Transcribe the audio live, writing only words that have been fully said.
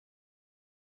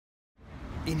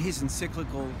In his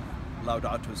encyclical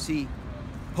Laudato Si,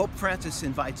 Pope Francis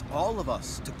invites all of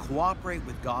us to cooperate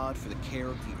with God for the care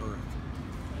of the earth.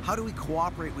 How do we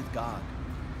cooperate with God?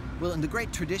 Well, in the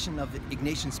great tradition of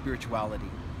Ignatian spirituality,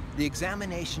 the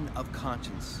examination of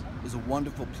conscience is a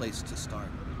wonderful place to start.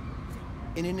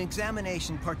 In an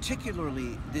examination,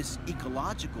 particularly this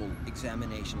ecological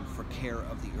examination for care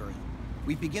of the earth,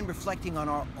 we begin reflecting on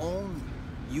our own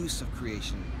use of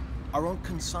creation, our own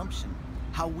consumption,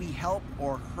 how we help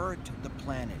or hurt the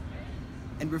planet.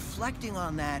 And reflecting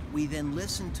on that, we then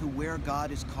listen to where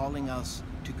God is calling us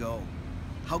to go,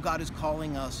 how God is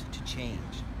calling us to change,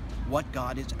 what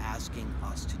God is asking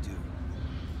us to do.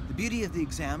 The beauty of the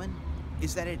examen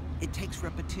is that it takes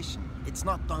repetition. It's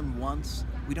not done once.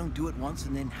 We don't do it once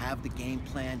and then have the game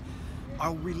plan.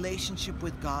 Our relationship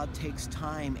with God takes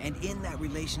time, and in that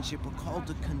relationship, we're called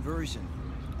to conversion.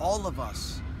 All of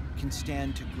us can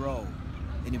stand to grow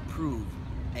and improve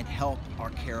and help our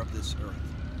care of this earth.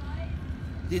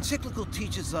 The encyclical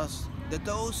teaches us that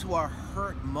those who are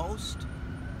hurt most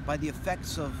by the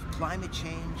effects of climate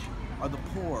change are the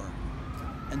poor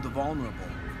and the vulnerable.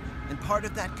 And part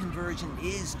of that conversion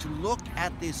is to look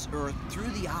at this earth through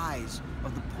the eyes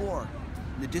of the poor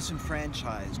and the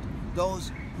disenfranchised,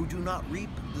 those who do not reap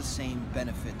the same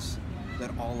benefits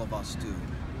that all of us do.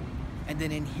 And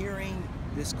then in hearing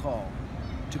this call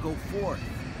to go forth,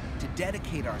 to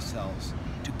dedicate ourselves,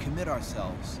 to commit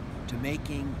ourselves to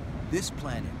making this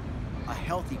planet a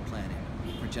healthy planet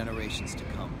for generations to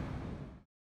come.